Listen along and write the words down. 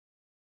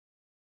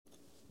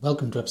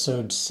Welcome to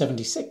episode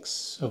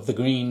 76 of the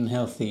Green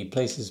Healthy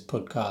Places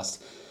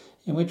podcast,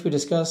 in which we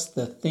discuss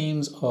the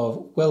themes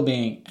of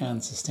well-being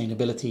and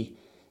sustainability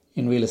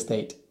in real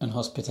estate and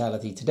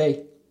hospitality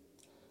today.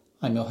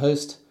 I'm your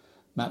host,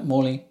 Matt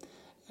Morley,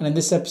 and in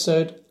this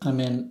episode I'm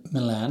in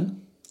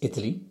Milan,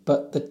 Italy,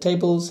 but the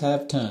tables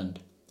have turned.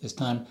 This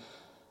time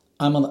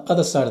I'm on the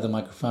other side of the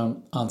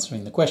microphone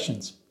answering the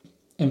questions.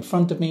 In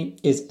front of me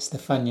is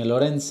Stefania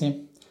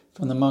Lorenzi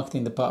from the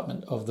marketing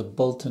department of the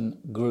Bolton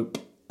Group.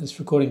 This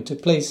recording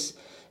took place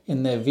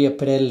in their Via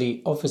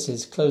Perelli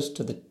offices close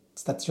to the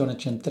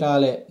Stazione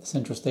Centrale, the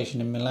central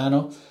station in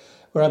Milano,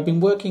 where I've been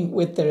working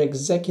with their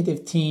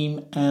executive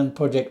team and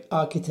project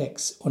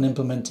architects on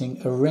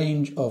implementing a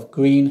range of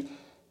green,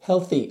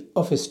 healthy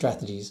office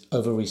strategies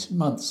over recent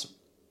months.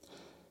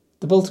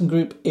 The Bolton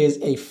Group is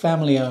a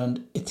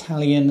family-owned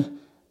Italian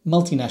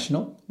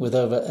multinational with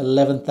over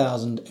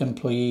 11,000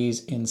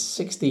 employees in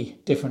 60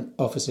 different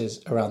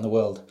offices around the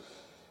world.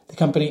 The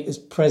company is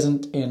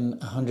present in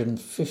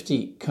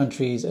 150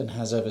 countries and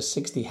has over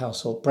 60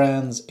 household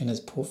brands in its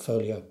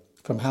portfolio,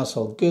 from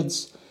household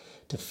goods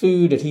to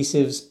food,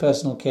 adhesives,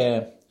 personal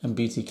care and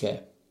beauty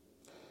care.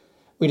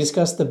 We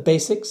discussed the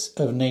basics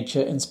of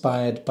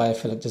nature-inspired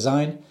biophilic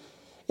design,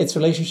 its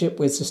relationship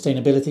with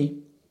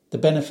sustainability, the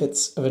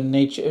benefits of a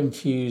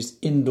nature-infused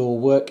indoor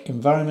work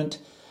environment,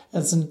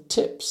 and some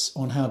tips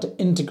on how to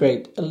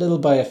integrate a little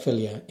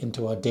biophilia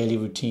into our daily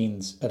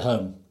routines at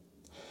home.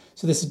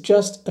 So this is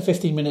just a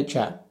 15-minute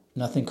chat,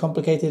 nothing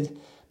complicated,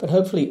 but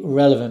hopefully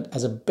relevant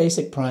as a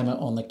basic primer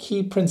on the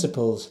key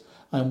principles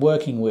I'm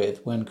working with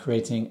when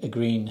creating a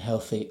green,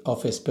 healthy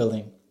office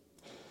building.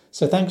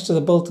 So thanks to the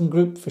Bolton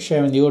Group for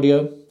sharing the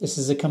audio. This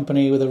is a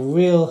company with a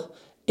real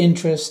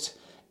interest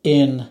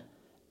in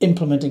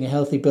implementing a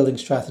healthy building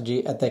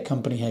strategy at their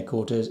company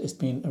headquarters. It's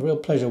been a real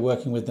pleasure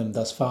working with them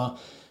thus far.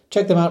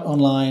 Check them out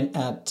online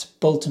at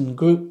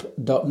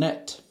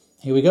boltongroup.net.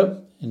 Here we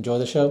go. Enjoy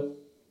the show.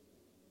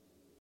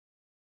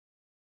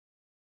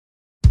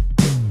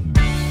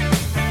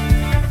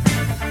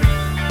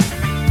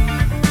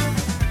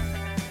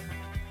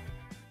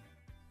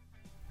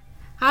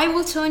 Hi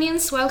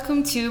Boltonians,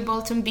 welcome to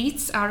Bolton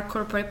Beats, our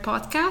corporate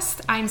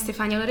podcast. I'm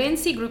Stefania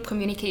Lorenzi, Group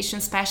Communication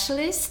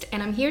Specialist,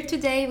 and I'm here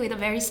today with a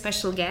very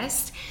special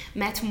guest,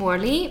 Matt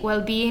Morley,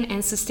 Wellbeing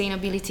and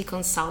Sustainability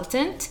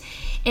Consultant.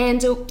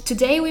 And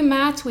today we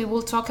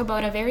will talk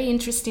about a very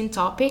interesting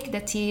topic,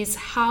 that is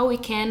how we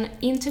can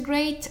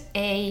integrate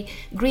a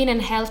green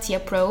and healthy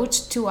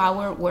approach to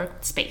our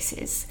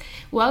workspaces.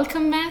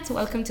 Welcome Matt,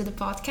 welcome to the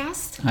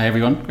podcast. Hi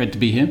everyone, great to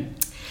be here.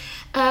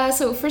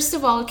 So first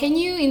of all, can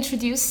you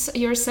introduce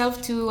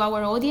yourself to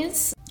our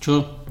audience?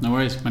 Sure, no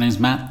worries. My name's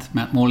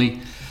Matt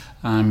Morley.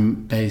 I'm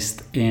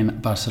based in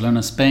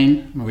Barcelona,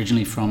 Spain. I'm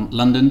originally from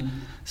London,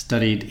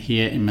 studied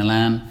here in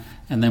Milan,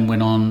 and then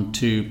went on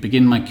to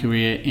begin my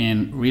career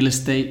in real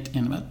estate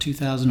in about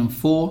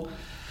 2004,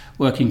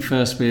 working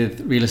first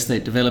with real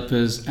estate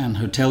developers and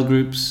hotel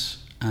groups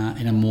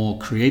in a more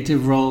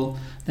creative role,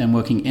 then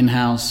working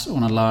in-house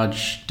on a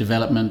large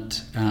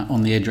development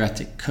on the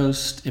Adriatic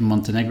coast in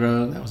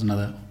Montenegro. That was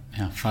another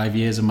 5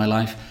 years of my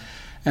life.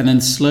 And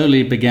then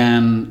slowly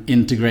began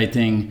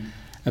integrating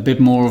a bit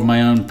more of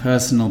my own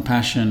personal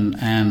passion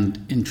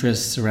and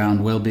interests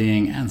around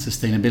well-being and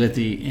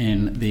sustainability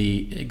in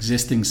the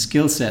existing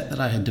skill set that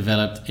I had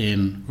developed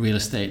in real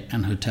estate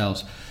and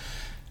hotels.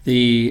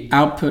 The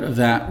output of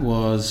that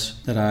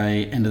was that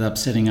I ended up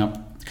setting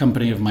up a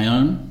company of my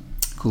own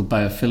called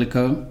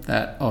Biophilico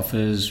that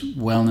offers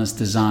wellness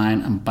design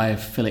and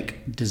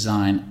biophilic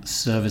design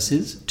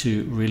services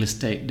to real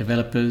estate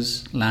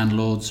developers,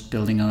 landlords,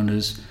 building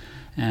owners,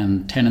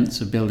 and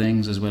tenants of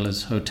buildings, as well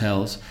as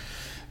hotels.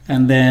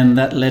 And then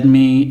that led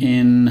me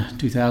in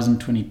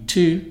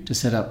 2022 to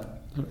set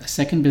up a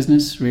second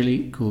business,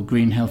 really, called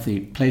Green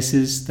Healthy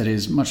Places, that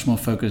is much more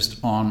focused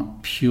on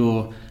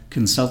pure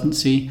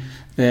consultancy.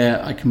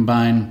 There I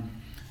combine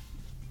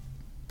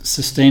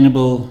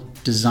sustainable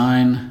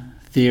design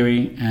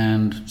theory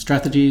and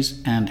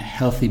strategies and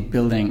healthy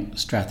building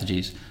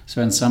strategies.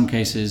 So in some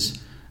cases,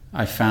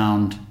 I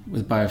found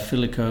with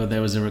Biophilico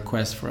there was a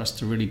request for us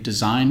to really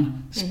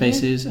design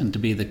spaces and to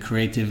be the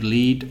creative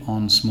lead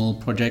on small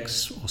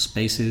projects or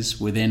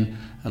spaces within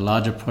a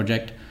larger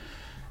project.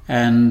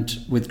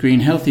 And with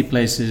Green Healthy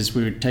Places,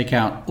 we would take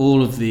out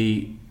all of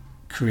the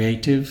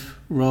creative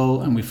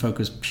role and we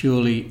focus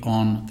purely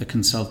on the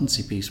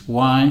consultancy piece.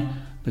 Why?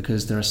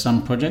 Because there are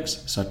some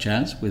projects, such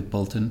as with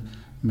Bolton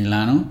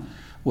Milano,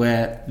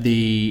 where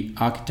the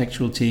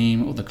architectural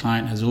team or the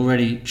client has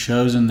already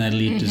chosen their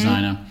lead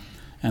designer.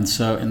 And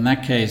so in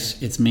that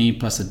case, it's me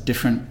plus a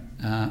different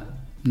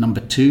number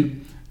two.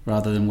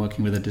 Rather than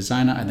working with a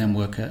designer, I then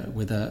work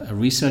with a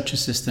research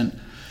assistant.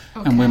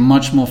 Okay. And we're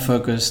much more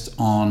focused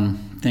on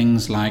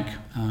things like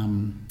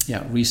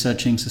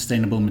researching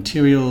sustainable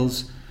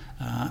materials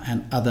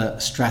and other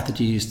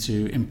strategies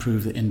to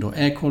improve the indoor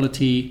air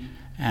quality,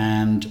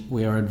 and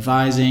we are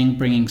advising,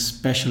 bringing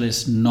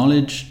specialist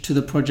knowledge to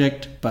the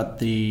project, but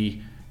the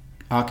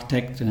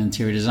architect and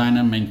interior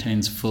designer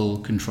maintains full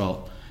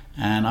control.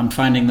 And I'm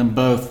finding them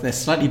both, they're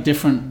slightly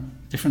different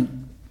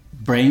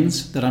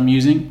brains that I'm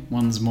using.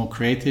 One's more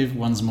creative,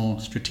 one's more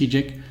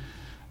strategic,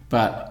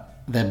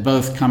 but they're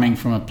both coming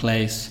from a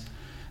place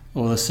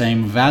or the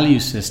same value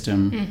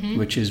system,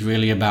 which is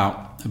really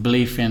about a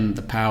belief in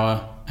the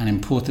power and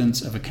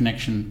importance of a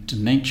connection to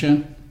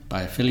nature,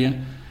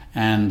 biophilia,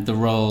 and the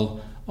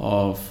role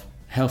of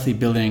healthy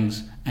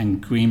buildings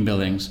and green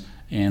buildings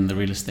in the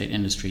real estate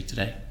industry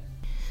today.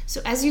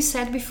 So as you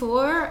said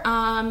before,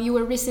 you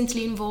were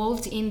recently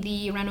involved in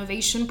the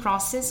renovation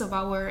process of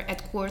our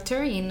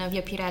headquarters in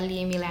Via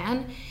Pirelli in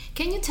Milan.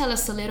 Can you tell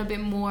us a little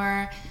bit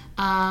more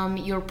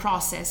your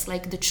process,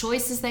 like the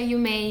choices that you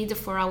made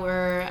for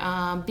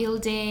our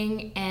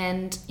building,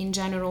 and in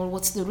general,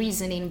 what's the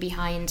reasoning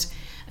behind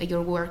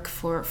your work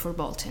for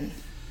Bolton?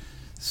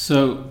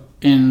 So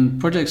in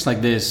projects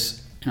like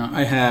this,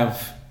 I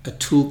have a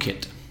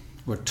toolkit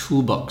or a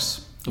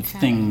toolbox of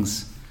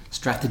things,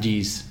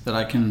 strategies that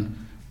I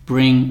can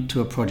bring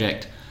to a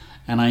project,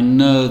 and I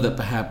know that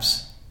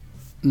perhaps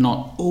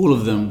not all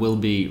of them will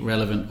be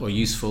relevant or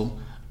useful,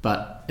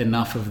 but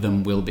enough of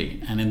them will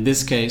be. And in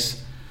this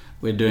case,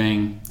 we're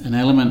doing an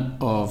element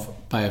of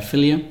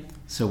biophilia,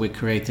 so we're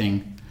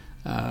creating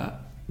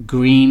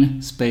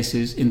green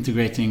spaces,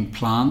 integrating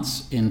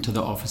plants into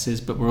the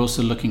offices, but we're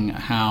also looking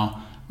at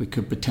how we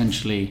could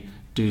potentially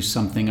do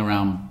something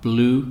around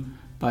blue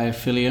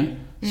biophilia.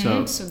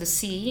 So the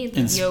sea,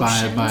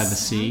 inspired the by the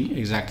sea,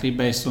 exactly,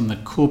 based on the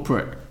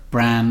corporate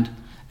brand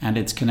and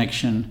its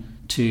connection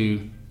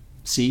to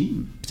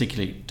sea,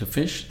 particularly to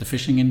fish, the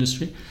fishing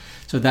industry.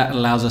 So that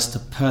allows us to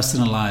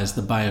personalize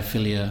the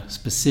biophilia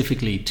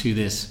specifically to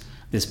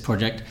this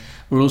project.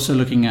 We're also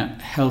looking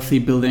at healthy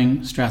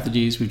building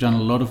strategies. We've done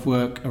a lot of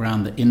work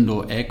around the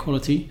indoor air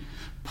quality.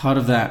 Part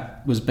of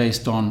that was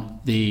based on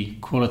the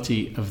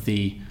quality of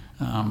the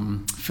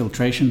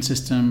filtration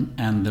system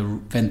and the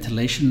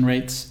ventilation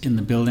rates in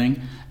the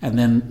building. And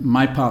then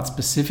my part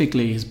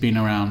specifically has been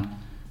around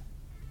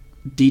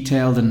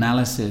detailed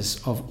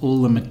analysis of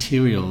all the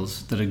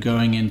materials that are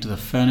going into the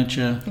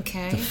furniture,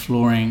 the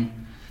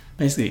flooring,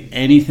 basically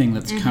anything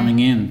that's coming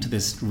into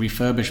this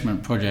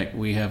refurbishment project.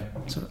 We have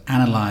sort of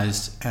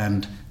analyzed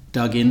and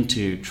dug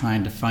into,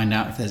 trying to find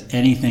out if there's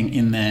anything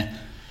in there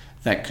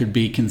that could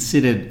be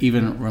considered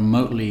even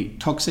remotely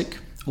toxic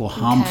or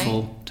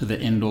harmful to the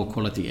indoor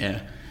quality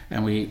air.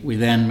 And we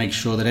then make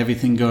sure that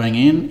everything going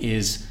in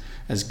is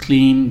as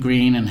clean,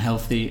 green and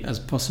healthy as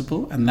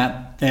possible. And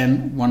that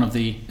then, one of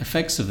the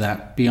effects of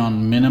that,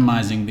 beyond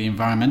minimizing the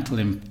environmental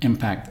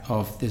impact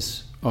of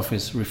this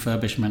office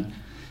refurbishment,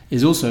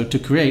 is also to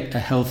create a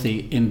healthy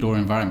indoor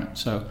environment.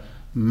 So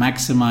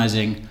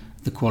maximizing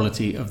the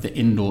quality of the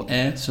indoor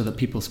air so that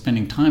people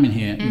spending time in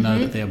here know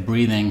that they are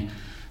breathing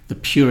the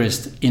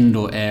purest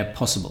indoor air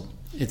possible.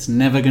 It's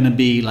never going to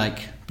be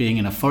like being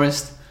in a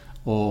forest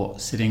or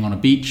sitting on a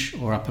beach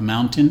or up a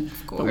mountain,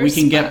 but we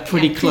can get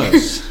pretty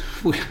close.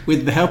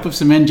 With the help of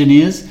some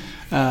engineers,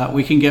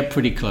 we can get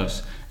pretty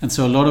close. And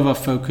so a lot of our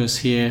focus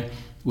here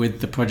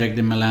with the project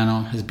in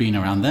Milano has been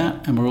around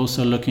that. And we're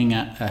also looking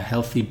at a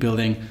healthy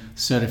building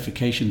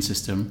certification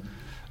system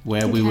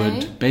where we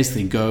would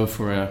basically go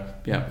for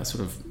a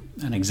sort of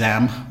an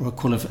exam or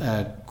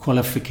a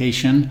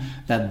qualification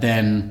that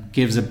then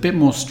gives a bit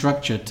more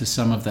structure to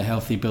some of the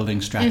healthy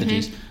building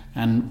strategies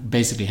and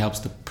basically helps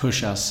to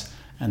push us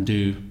and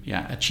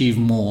achieve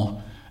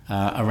more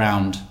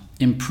around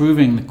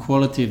improving the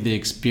quality of the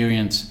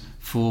experience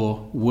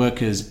for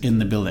workers in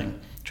the building,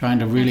 trying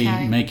to really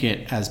make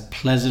it as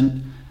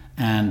pleasant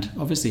and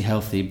obviously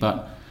healthy,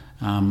 but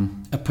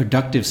a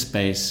productive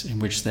space in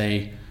which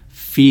they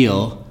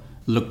feel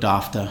looked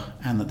after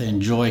and that they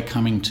enjoy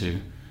coming to.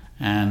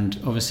 And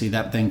obviously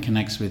that then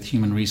connects with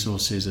human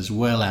resources as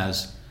well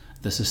as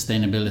the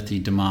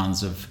sustainability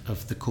demands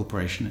of the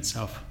corporation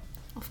itself.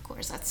 Of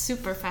course, that's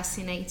super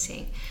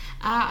fascinating.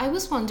 I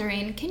was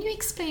wondering, can you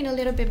explain a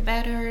little bit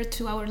better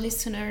to our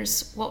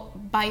listeners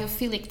what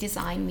biophilic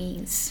design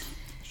means?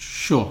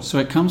 Sure. So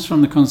it comes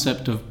from the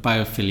concept of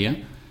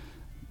biophilia.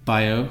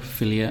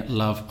 Biophilia,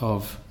 love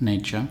of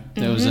nature.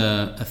 There was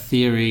a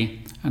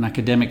theory, an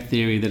academic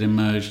theory that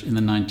emerged in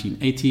the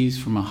 1980s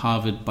from a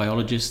Harvard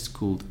biologist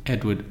called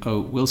Edward O.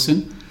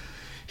 Wilson.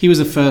 He was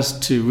the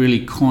first to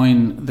really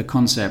coin the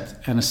concept,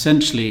 and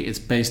essentially it's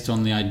based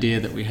on the idea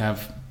that we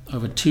have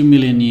over 2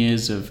 million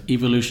years of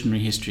evolutionary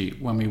history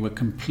when we were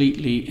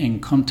completely in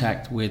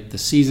contact with the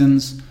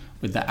seasons,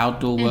 with the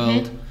outdoor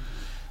world.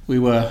 We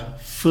were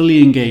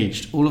fully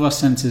engaged. All of our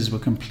senses were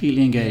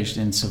completely engaged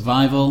in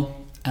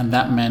survival, and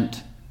that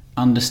meant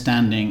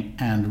understanding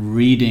and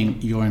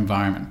reading your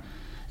environment.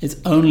 It's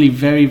only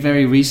very,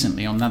 very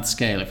recently on that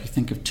scale, if you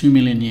think of 2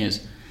 million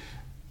years,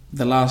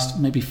 the last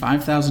maybe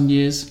 5,000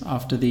 years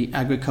after the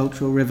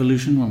agricultural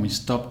revolution, when we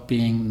stopped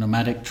being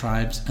nomadic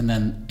tribes, and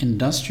then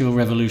industrial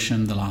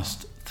revolution, the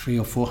last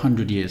 300 or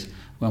 400 years,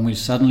 when we've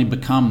suddenly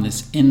become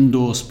this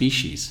indoor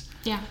species.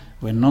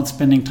 We're not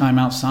spending time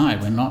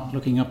outside. We're not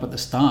looking up at the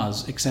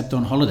stars except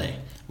on holiday.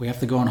 We have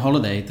to go on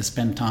holiday to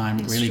spend time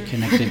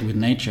connected with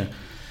nature.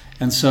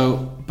 And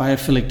so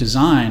biophilic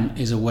design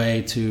is a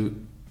way to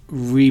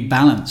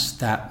rebalance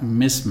that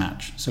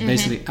mismatch. So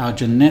basically our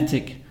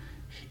genetic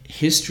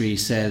history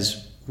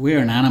says we're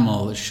an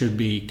animal that should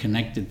be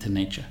connected to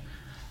nature.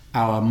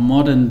 Our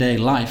modern day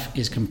life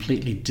is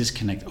completely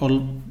disconnected,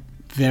 or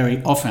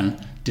very often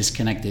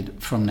disconnected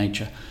from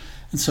nature.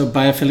 And so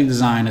biophilic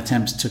design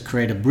attempts to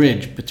create a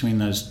bridge between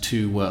those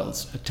two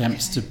worlds,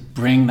 attempts to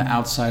bring the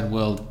outside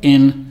world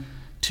in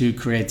to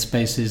create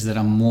spaces that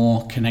are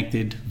more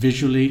connected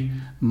visually,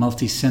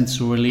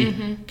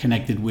 multisensorily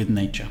connected with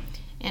nature.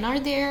 And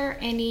are there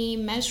any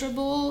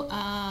measurable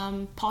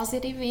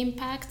positive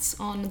impacts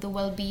on the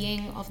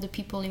well-being of the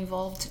people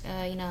involved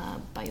in a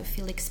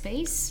biophilic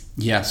space?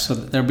 Yeah, so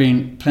there have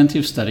been plenty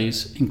of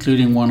studies,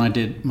 including one I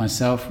did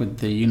myself with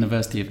the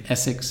University of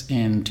Essex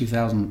in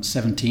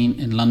 2017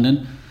 in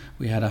London.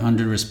 We had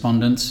 100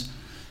 respondents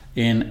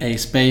in a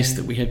space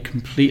that we had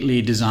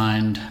completely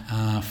designed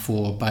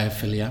for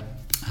biophilia.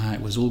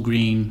 It was all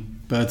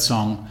green,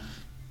 birdsong,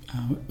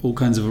 all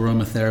kinds of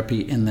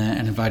aromatherapy in there,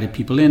 and invited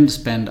people in to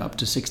spend up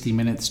to 60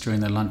 minutes during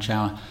their lunch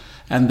hour.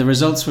 And the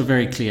results were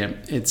very clear.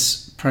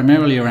 It's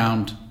primarily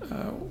around,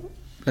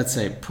 let's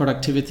say,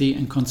 productivity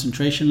and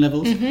concentration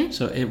levels.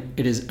 So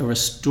it is a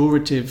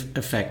restorative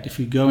effect. If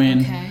you go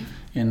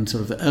in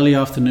sort of the early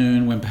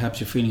afternoon when perhaps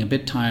you're feeling a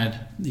bit tired,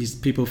 these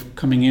people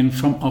coming in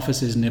from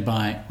offices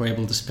nearby were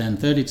able to spend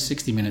 30 to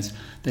 60 minutes.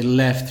 They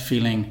left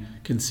feeling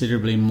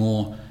considerably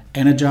more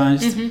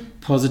energized,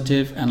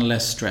 positive, and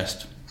less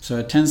stressed. So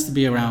it tends to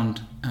be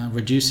around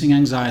reducing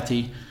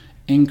anxiety,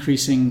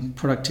 increasing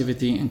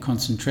productivity and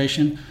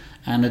concentration,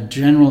 and a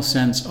general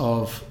sense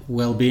of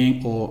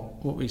well-being, or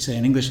what we say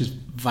in English is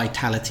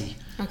vitality,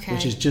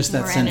 which is just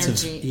that sense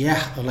energy.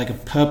 Of like a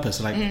purpose,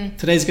 like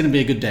today's going to be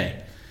a good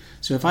day.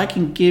 So if I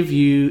can give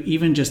you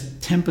even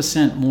just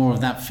 10% more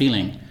of that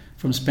feeling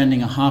from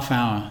spending a half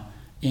hour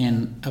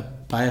in a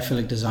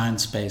biophilic design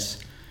space,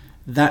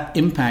 that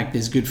impact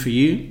is good for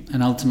you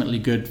and ultimately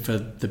good for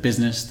the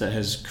business that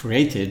has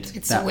created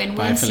it's that a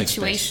win-win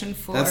situation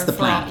for that's the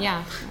plan.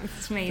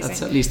 It's amazing.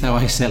 That's at least how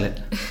I sell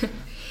it.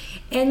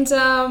 And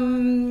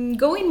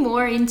going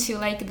more into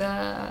like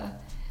the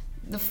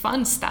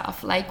fun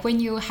stuff, like when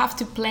you have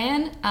to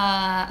plan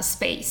a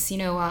space,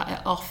 an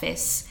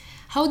office,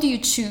 how do you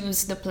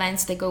choose the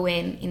plants that go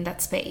in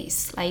that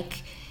space?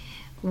 Like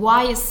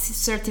why a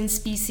certain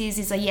species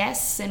is a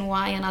yes and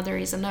why another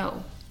is a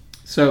no?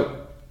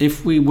 So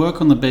if we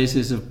work on the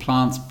basis of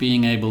plants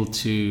being able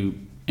to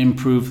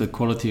improve the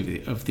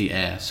quality of the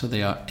air, so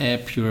they are air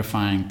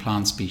purifying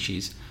plant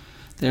species,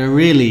 there are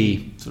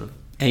really sort of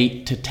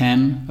 8 to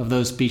 10 of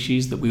those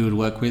species that we would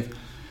work with.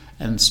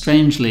 And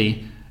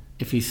strangely,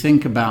 if you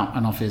think about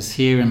an office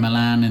here in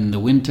Milan in the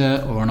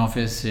winter or an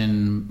office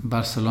in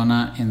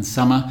Barcelona in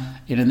summer,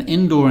 in an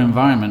indoor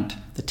environment,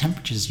 the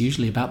temperature is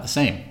usually about the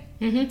same.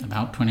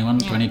 About 21,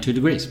 22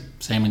 degrees.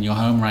 Same in your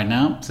home right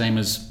now, same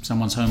as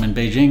someone's home in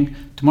Beijing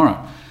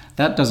tomorrow.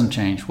 That doesn't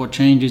change. What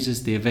changes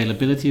is the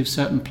availability of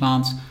certain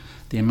plants,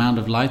 the amount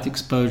of light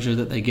exposure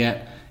that they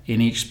get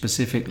in each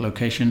specific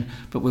location.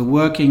 But we're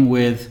working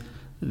with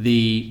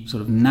the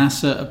sort of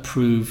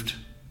NASA-approved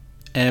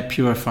air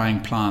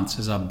purifying plants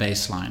as our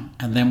baseline.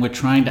 And then we're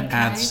trying to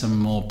add some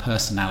more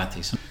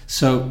personality.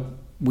 So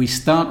we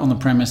start on the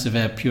premise of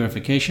air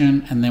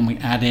purification, and then we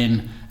add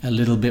in a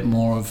little bit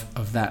more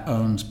of that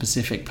own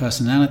specific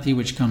personality,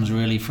 which comes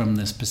really from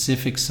the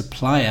specific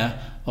supplier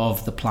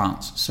of the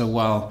plants. So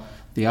while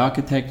the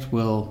architect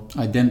will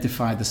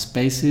identify the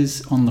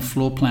spaces on the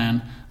floor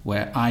plan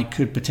where I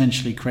could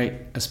potentially create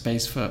a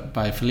space for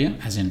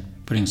biophilia, as in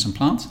putting some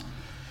plants,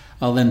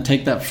 I'll then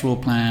take that floor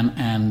plan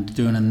and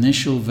do an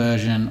initial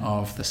version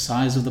of the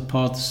size of the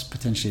pots,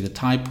 potentially the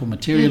type or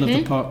material of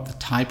the pot, the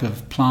type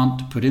of plant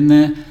to put in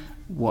there,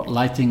 what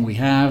lighting we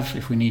have,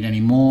 if we need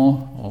any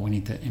more, or we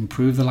need to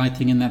improve the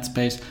lighting in that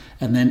space.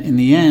 And then in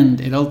the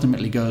end, it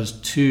ultimately goes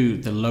to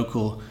the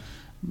local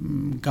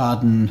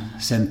garden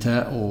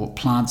center or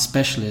plant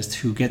specialist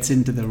who gets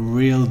into the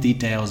real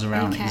details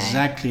around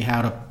exactly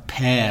how to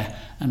pair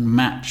and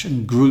match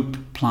and group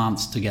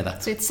plants together.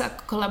 So it's a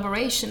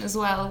collaboration as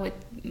well with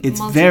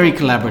it's very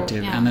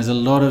collaborative, and there's a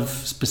lot of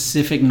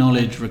specific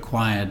knowledge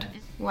required.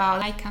 Wow,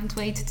 I can't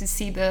wait to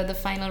see the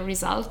final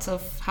result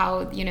of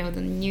how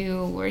the new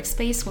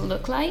workspace will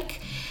look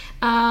like.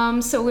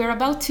 So we're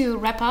about to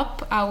wrap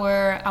up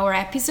our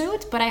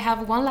episode, but I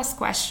have one last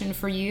question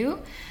for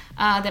you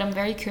that I'm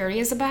very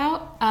curious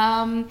about.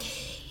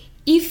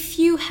 If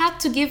you had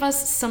to give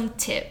us some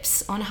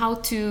tips on how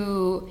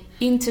to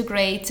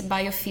integrate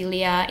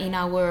biophilia in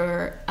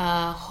our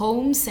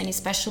homes, and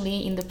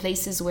especially in the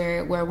places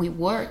where we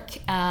work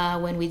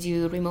when we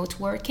do remote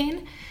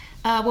working,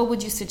 what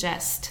would you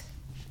suggest?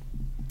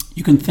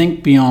 You can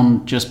think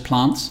beyond just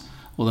plants,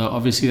 although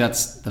obviously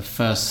that's the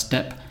first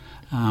step.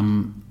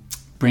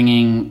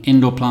 Bringing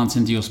indoor plants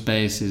into your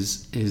space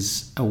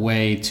is a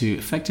way to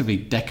effectively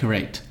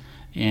decorate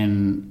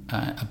in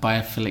a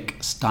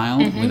biophilic style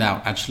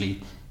without actually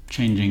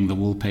changing the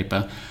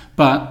wallpaper.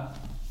 But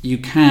you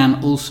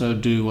can also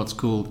do what's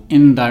called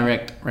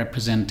indirect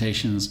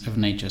representations of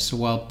nature. So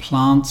while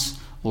plants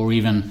or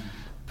even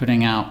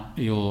putting out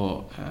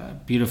your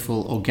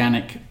beautiful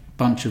organic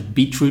bunch of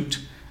beetroot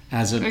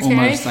as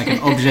almost like an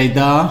objet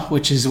d'art,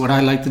 which is what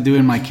I like to do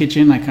in my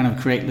kitchen. I kind of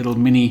create little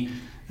mini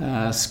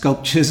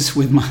sculptures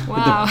with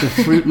the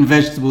fruit and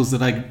vegetables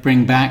that I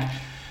bring back.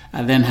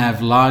 I then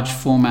have large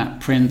format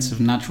prints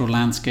of natural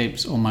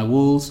landscapes on my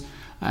walls.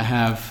 I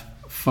have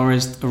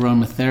forest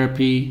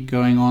aromatherapy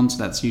going on, so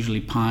that's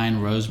usually pine,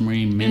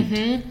 rosemary,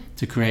 mint,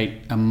 to create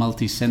a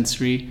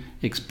multi-sensory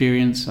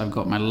experience. I've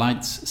got my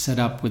lights set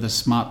up with a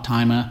smart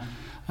timer.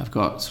 I've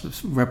got sort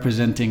of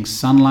representing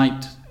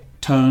sunlight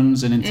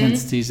tones and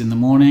intensities in the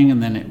morning,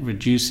 and then it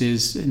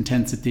reduces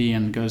intensity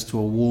and goes to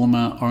a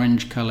warmer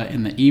orange color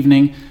in the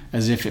evening,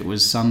 as if it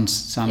was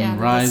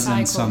sunrise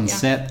and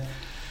sunset.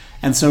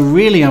 And so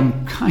really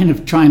I'm kind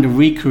of trying to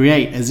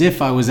recreate as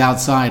if I was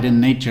outside in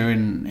nature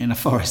in a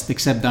forest,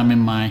 except I'm in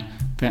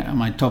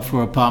my top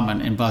floor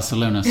apartment in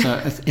Barcelona.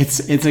 So it's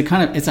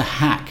a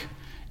hack.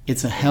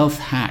 It's a health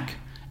hack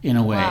in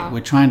a way. Wow.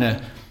 We're trying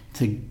to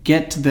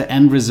get to the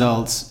end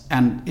results,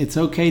 and it's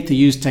okay to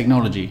use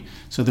technology.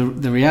 So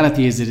the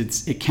reality is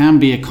that it can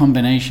be a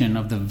combination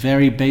of the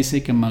very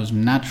basic and most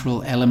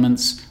natural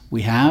elements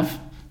we have,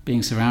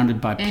 being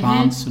surrounded by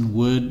plants and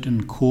wood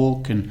and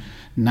cork and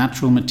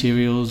natural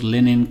materials,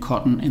 linen,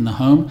 cotton in the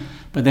home,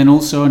 but then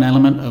also an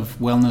element of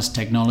wellness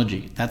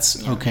technology.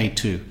 That's okay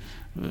too.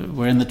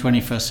 We're in the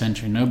 21st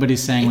century.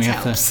 Nobody's saying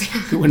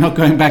we're not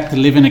going back to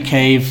live in a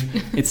cave.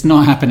 It's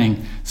not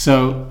happening.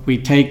 So we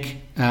take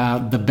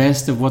the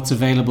best of what's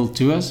available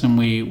to us, and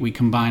we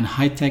combine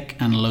high tech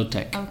and low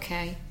tech.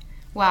 Okay.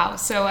 Wow,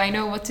 so I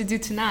know what to do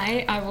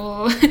tonight. I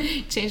will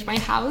change my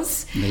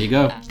house. There you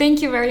go.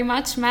 Thank you very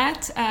much,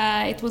 Matt.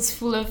 It was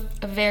full of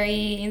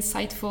very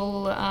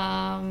insightful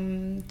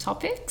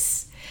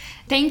topics.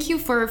 Thank you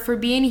for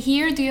being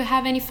here. Do you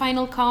have any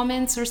final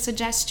comments or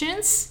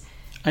suggestions?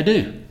 I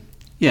do.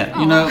 Yeah,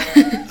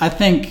 I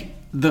think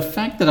the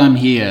fact that I'm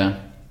here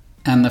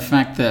and the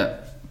fact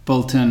that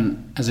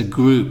Bolton as a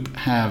group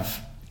have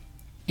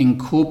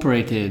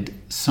incorporated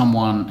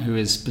someone who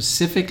is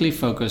specifically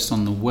focused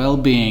on the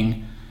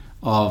well-being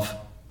of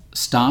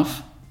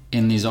staff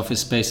in these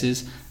office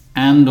spaces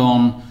and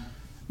on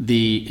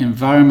the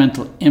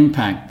environmental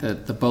impact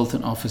that the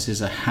Bolton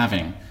offices are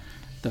having.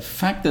 The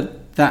fact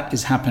that that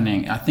is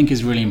happening, I think,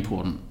 is really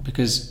important,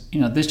 because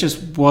this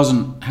just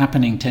wasn't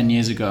happening 10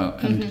 years ago,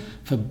 and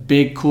for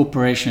big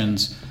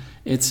corporations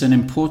it's an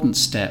important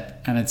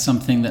step, and it's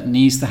something that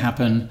needs to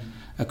happen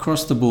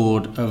across the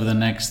board over the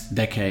next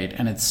decade,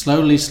 and it's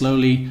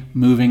slowly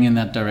moving in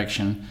that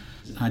direction.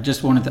 I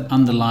just wanted to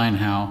underline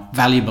how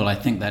valuable I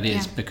think that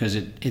is, because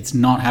it's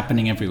not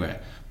happening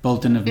everywhere.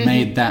 Bolton have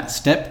made that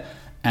step,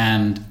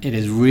 and it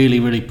is really,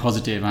 really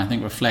positive, and I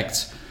think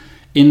reflects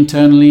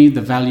internally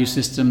the value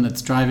system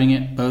that's driving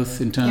it, both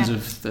in terms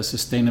of the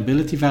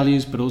sustainability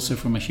values, but also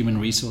from a human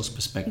resource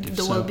perspective.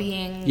 The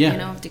well-being,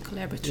 of the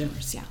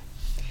collaborators.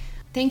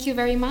 Thank you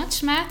very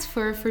much, Matt,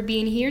 for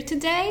being here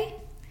today.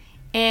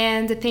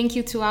 And thank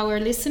you to our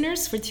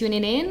listeners for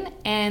tuning in,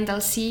 and I'll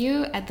see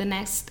you at the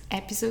next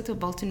episode of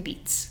Bolton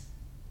Beats.